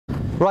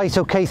Right,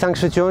 okay, thanks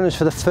for joining us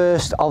for the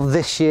first of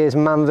this year's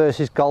Man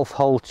vs Golf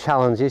Hole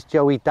Challenges.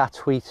 Joey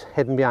Datweet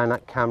hidden behind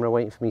that camera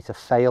waiting for me to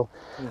fail.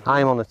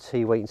 I'm on a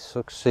tee waiting to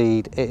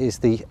succeed. It is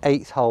the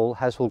 8th hole,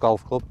 Heswall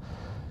Golf Club,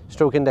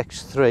 stroke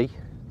index 3.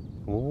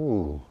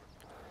 Ooh,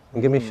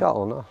 you give me a shot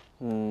or not?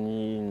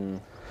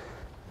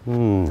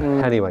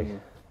 Anyway,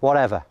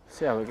 whatever.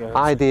 See how it goes.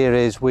 Idea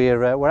is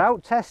we're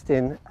out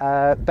testing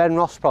Ben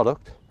Ross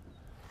product.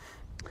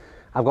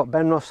 I've got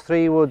Ben Ross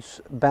 3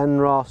 woods, Ben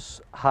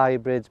Ross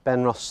hybrids,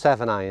 Ben Ross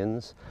 7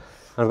 irons,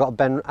 and I've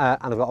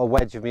got a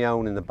wedge of my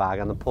own in the bag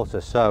and the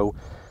putter. So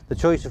the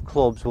choice of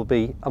clubs will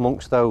be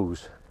amongst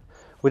those.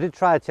 We did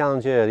try a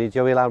challenge earlier.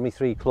 Joey allowed me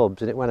 3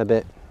 clubs and it went a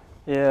bit.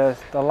 Yeah,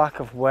 the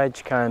lack of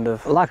wedge kind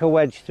of. Lack of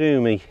wedge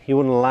threw me. You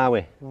wouldn't allow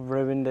it.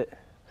 Ruined it.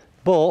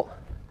 But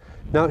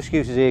no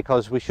excuses here,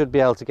 because we should be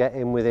able to get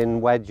in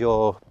within wedge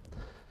or,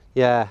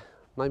 yeah,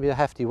 might be a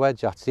hefty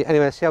wedge actually.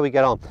 Anyway, let's see how we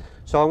get on.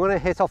 So I'm going to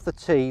hit off the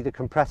tee the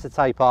Compressor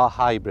Type R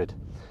hybrid.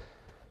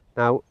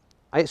 Now,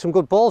 I hit some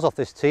good balls off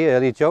this tee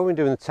earlier, Joe, when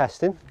doing the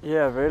testing.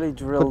 Yeah, really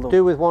drilled Could them.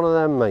 do with one of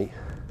them, mate.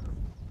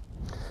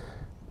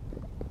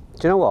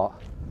 Do you know what?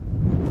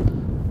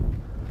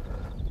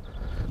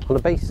 On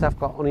the basis I've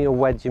got only a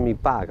wedge in my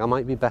bag, I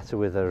might be better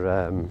with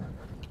a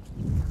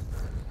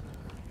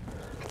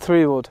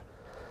 3 wood.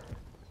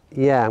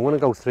 Yeah, I'm going to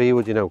go 3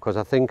 wood, you know, because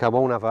I think I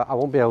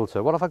won't be able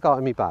to. What have I got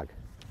in my bag?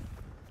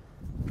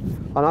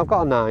 Oh, no, I've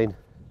got a 9.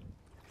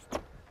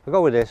 I'll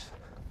go with this.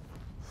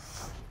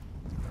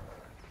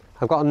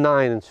 I've got a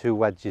 9 and 2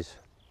 wedges.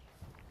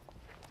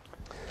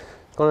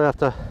 Gonna have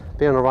to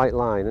be on the right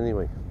line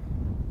anyway.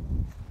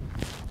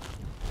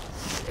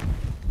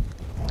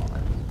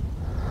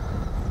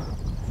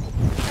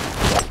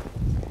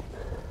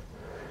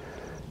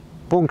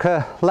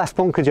 Bunker, left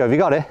bunker, Joe, have you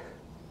got it?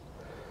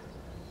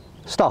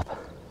 Stop.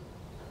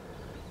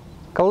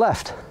 Go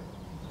left.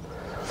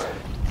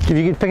 If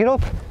you could pick it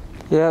up.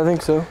 Yeah, I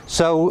think so.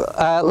 So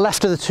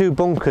left of the 2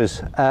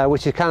 bunkers,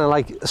 which is kind of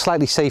like a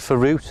slightly safer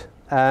route.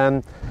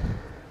 I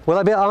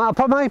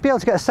probably might be able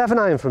to get a 7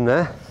 iron from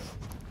there.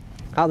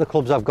 Out of the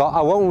clubs I've got,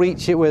 I won't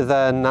reach it with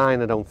a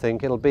 9. I don't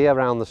think it'll be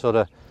around the sort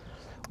of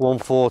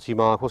 140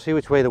 mark. We'll see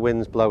which way the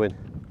wind's blowing.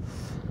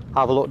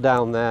 Have a look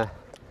down there.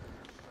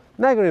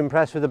 Mega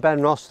impressed with the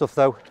Ben Ross stuff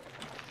though.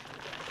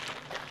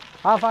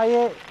 Have I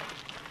hit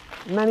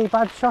many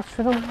bad shots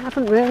with them? I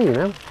haven't really, you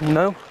know.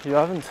 No, you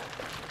haven't.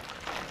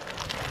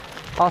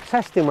 Our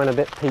testing went a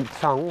bit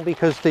Pete-tong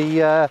because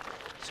the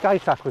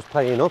SkyTrack was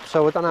playing up,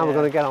 so I don't know how we're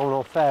going to get on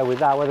all fair with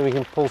that, whether we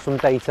can pull some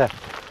data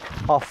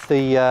off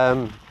the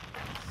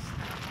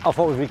off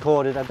what we've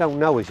recorded, I don't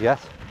know as yet.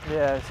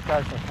 Yeah,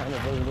 SkyTrack kind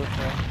of doesn't look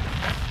there.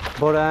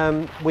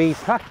 But we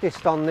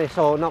practiced on this,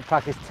 or not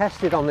practiced,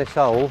 tested on this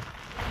hole,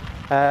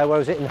 where I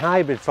was hitting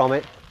hybrid from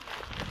it,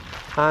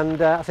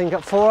 and I think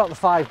at 4 out of the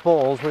 5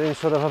 balls were in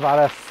sort of about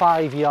a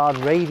 5-yard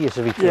radius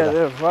of each other. Yeah,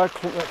 they're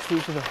right next to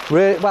each other.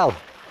 Really, well,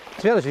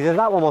 to be honest with you,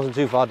 that one wasn't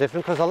too far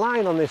different, because the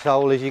line on this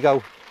hole is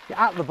you're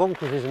at the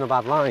bunkers isn't a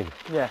bad line.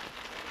 Yeah.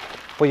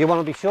 But you want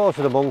to be short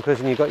of the bunkers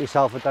and you've got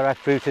yourself a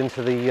direct route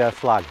into the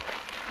flag.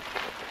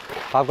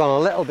 I've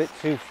gone a little bit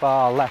too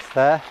far left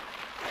there.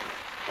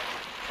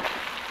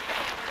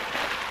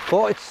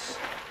 But it's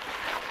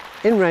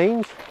in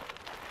range.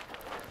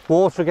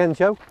 Water again,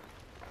 Joe.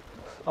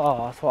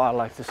 Oh, that's what I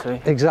like to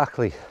see.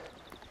 Exactly.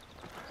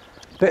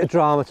 Bit of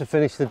drama to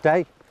finish the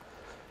day.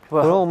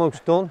 Well, we're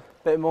almost done.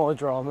 Bit more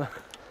drama.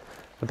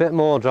 A bit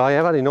more dry.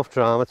 I've had enough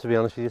drama, to be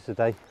honest with you,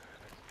 today.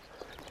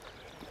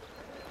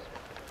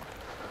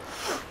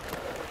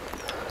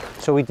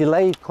 So we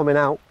delayed coming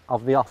out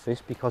of the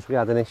office because we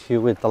had an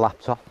issue with the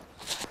laptop.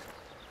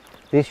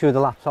 The issue with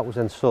the laptop was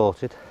then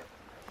sorted.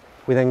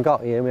 We then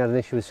got here and we had an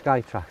issue with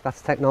SkyTrack.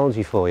 That's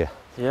technology for you.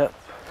 Yep.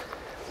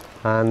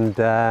 And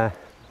the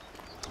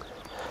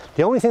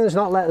only thing that's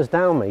not let us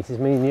down, mate, is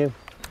me and you.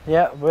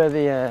 Yeah, we're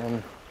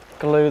the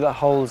glue that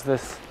holds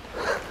this.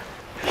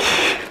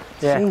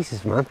 Yeah.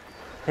 Jesus, man.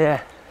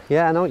 Yeah.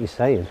 Yeah, I know what you're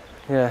saying.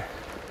 Yeah.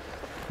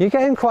 You're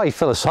getting quite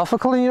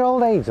philosophical in your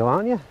old age,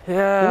 aren't you?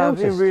 Yeah, I've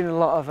been reading a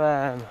lot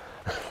of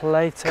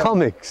Plato.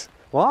 Comics.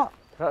 What?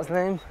 That's his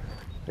name?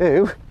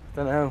 Who?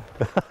 Don't know.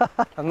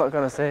 I'm not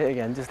going to say it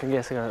again, just in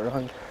case I got it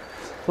wrong.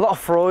 A lot of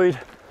Freud.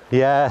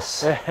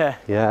 Yes. Yeah.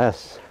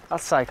 Yes.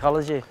 That's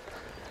psychology.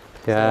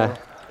 Yeah.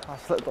 So I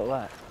slipped up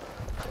there.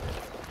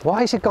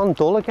 Why has it gone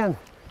dull again?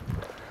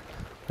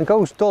 It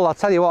goes dull. I'll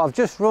tell you what, I've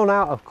just run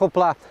out a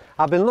couple of...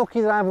 I've been lucky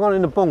that I haven't gone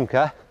in the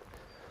bunker,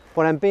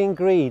 but I'm being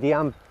greedy.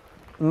 I'm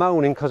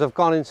moaning because I've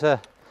gone into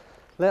a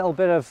little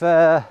bit of...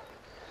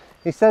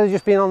 instead of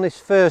just being on this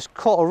first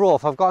cut of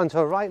rough, I've got into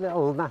a right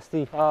little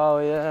nasty... Oh,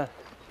 yeah.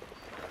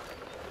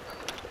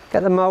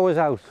 Get the mowers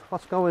out.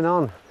 What's going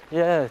on?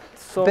 Yeah.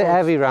 It's a bit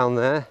heavy round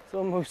there. It's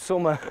almost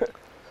summer.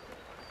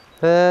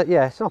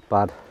 Yeah, it's not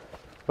bad.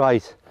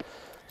 Right.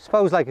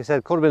 Suppose, like I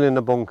said, could have been in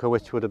the bunker,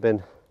 which would have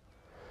been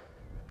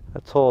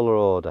a taller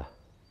order.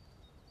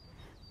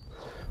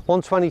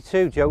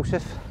 122,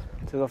 Joseph.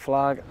 To the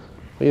flag.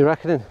 What are you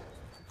reckoning?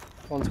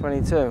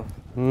 122.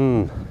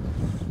 Hmm.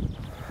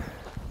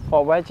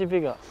 What wedge have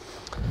you got?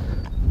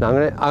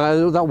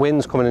 No, that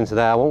wind's coming into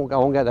there. I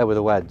won't get there with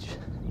a wedge.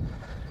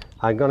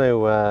 I'm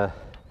gonna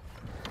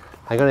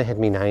hit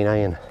me 9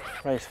 iron.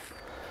 Right.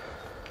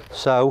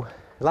 So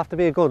it'll have to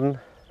be a good one.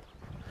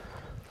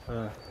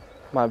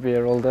 Might be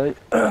here all day.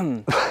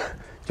 Do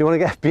you want to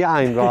get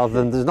behind rather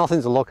than, there's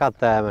nothing to look at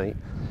there, mate.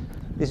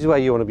 This is where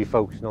you want to be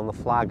focusing on the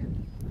flag.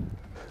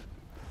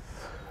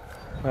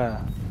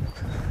 Yeah.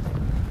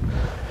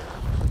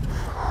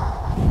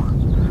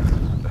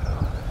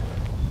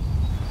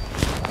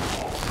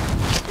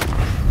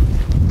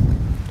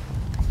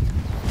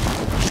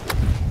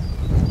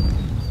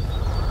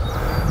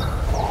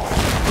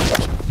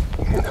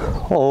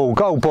 Oh,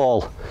 go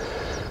ball.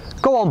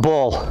 Go on,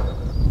 ball.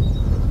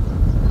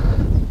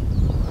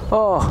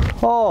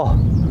 Oh,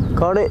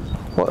 got it.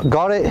 What,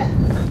 got it?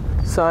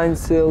 Signed,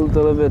 sealed,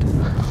 delivered.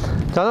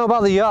 Don't know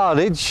about the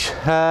yardage.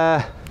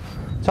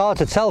 It's hard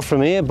to tell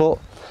from here, but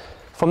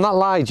from that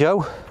lie,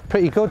 Joe,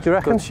 pretty good, do you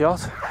reckon? Good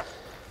shot.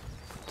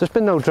 There's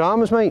been no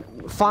dramas, mate.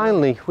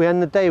 Finally, we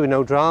end the day with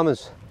no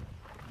dramas.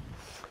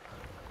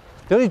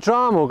 The only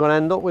drama we're going to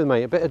end up with,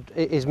 mate,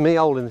 is me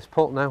holding this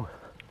putt now.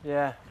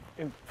 Yeah,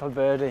 for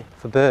birdie.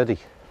 For birdie.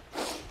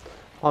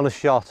 On a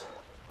shot.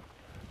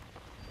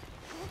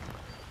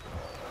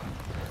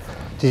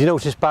 Did you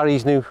notice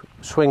Barry's new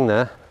swing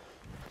there?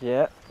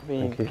 Yeah,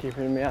 been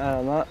keeping my eye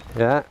on that.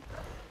 Yeah. Do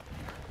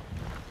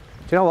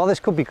you know what? This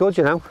could be good,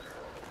 you know. Do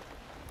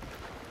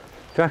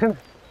you reckon?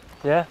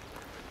 Yeah.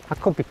 That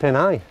could be pin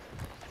high.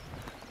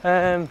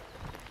 It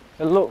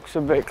looks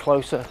a bit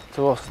closer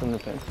to us than the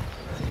pin.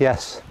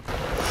 Yes.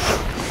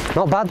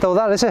 Not bad though,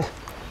 that, is it?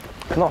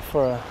 Not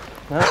for a,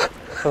 no,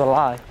 for the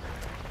lie.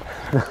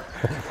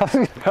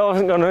 I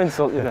wasn't going to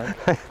insult you then.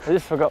 I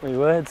just forgot my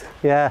words.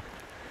 Yeah,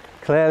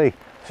 clearly.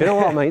 Do you know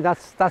what, mate?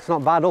 That's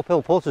not bad.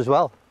 Uphill putt as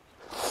well.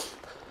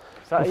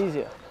 Is that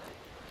easier?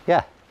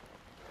 Yeah.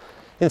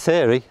 In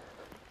theory.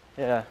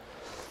 Yeah.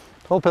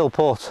 Uphill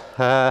putt.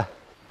 That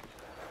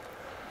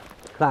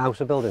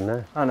house are building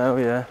there. I know,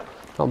 yeah.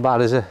 Not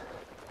bad, is it?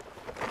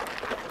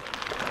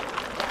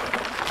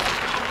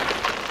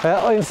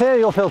 In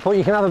theory, uphill putt,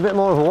 you can have a bit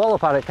more of a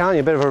wallop at it, can't you?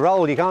 A bit of a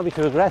roll. You can't be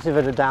too aggressive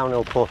at a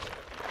downhill putt,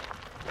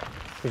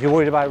 because you're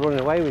worried about running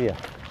away with you.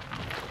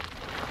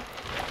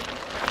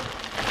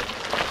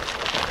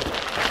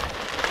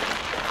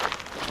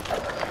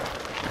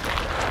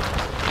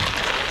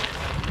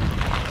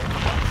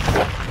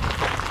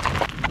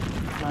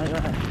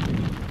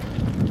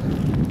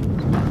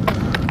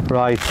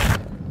 Right,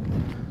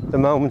 the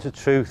moment of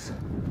truth.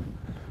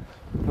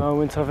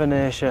 Moment of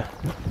inertia.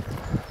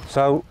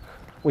 So,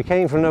 we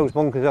came from those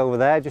bunkers over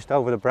there, just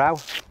over the brow,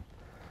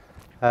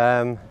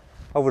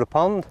 over the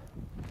pond,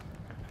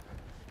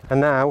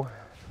 and now,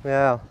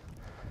 yeah, a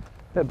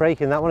bit of break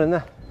in that one, isn't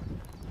there?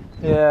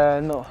 Yeah,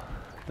 not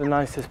the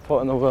nicest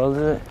putt in the world,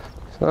 is it?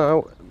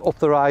 So, up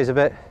the rise a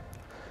bit.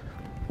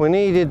 We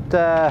needed,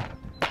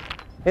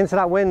 into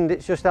that wind,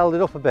 it's just held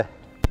it up a bit.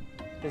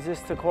 Is this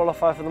to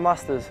qualify for the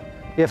Masters?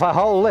 If I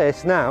hold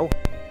this now,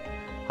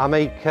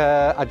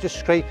 I just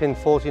scrape in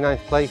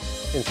 49th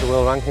place into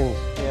world rankings.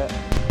 Yeah.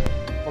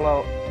 Pull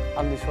out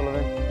Andy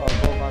Sullivan, or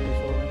above Andy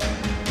Sullivan.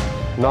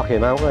 Knock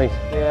him out, mate.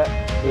 Yeah.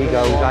 He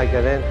goes, I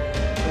get in.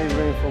 Need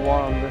room for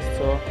one on this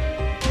tour.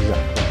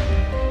 Exactly.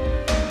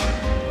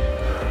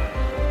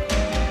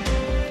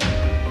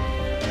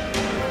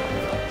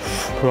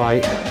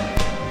 Right.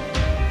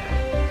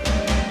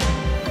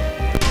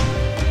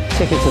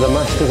 Ticket to the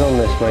Masters on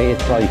this, mate.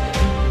 It's like,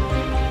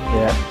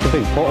 yeah, it's a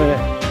big putt, isn't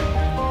it?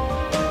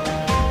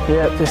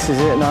 Yeah, this is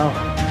it now.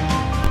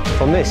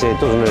 From this, it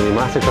doesn't really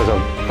matter because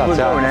We're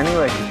going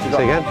anyway.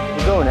 Say again?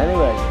 We're going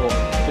anyway, but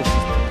this is...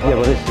 Yeah,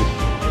 but this is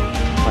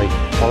like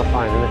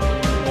qualifying, isn't it?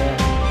 Yeah.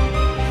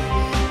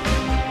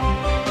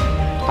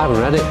 I haven't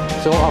read it.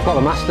 So I've got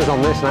the Masters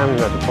on this and I haven't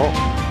read the putt.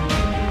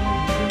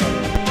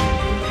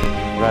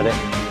 Read it.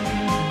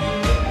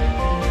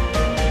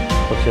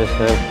 What's this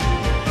now?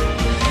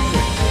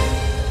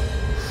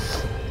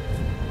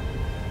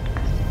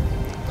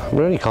 I'm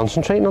really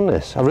concentrating on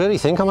this. I really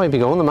think I might be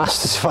going the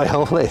Masters if I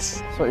hold this.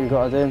 That's what you've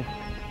got to do.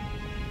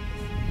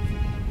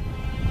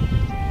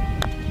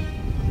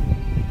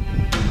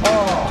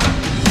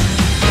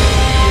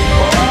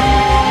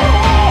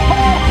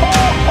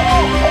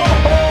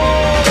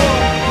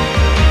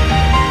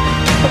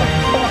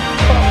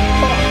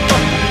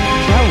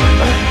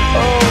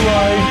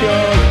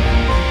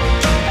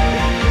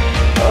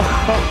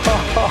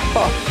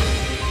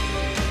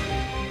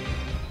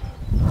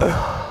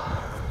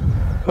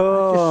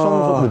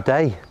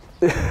 Day.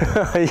 Yeah.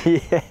 I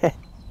mean,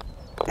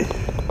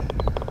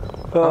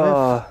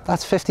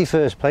 that's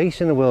 51st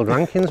place in the world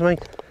rankings,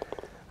 mate.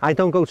 I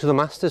don't go to the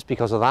Masters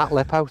because of that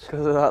lip out.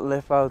 Because of that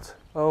lip out.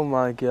 Oh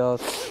my god.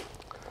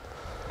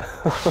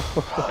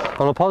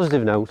 On a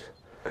positive note,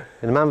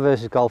 in the Man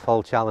vs Golf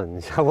Hole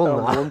Challenge, I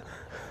won that.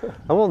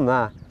 I won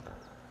that.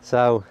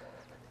 So,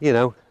 you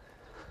know,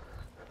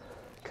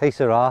 que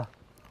sera.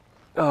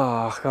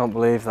 Oh, I can't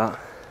believe that.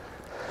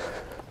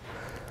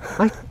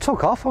 I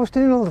took off, I was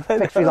doing all the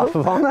victory lap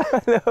of honour.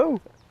 I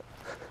know.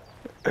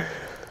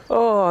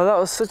 Oh, that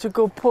was such a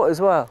good putt as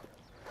well.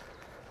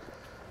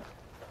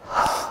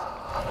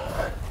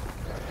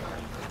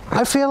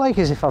 I feel like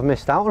as if I've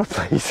missed out on a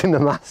place in the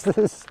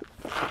Masters.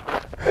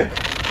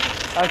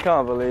 I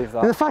can't believe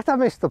And the that. fact I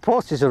missed the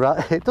putt is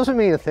it doesn't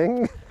mean a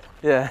thing.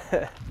 Yeah.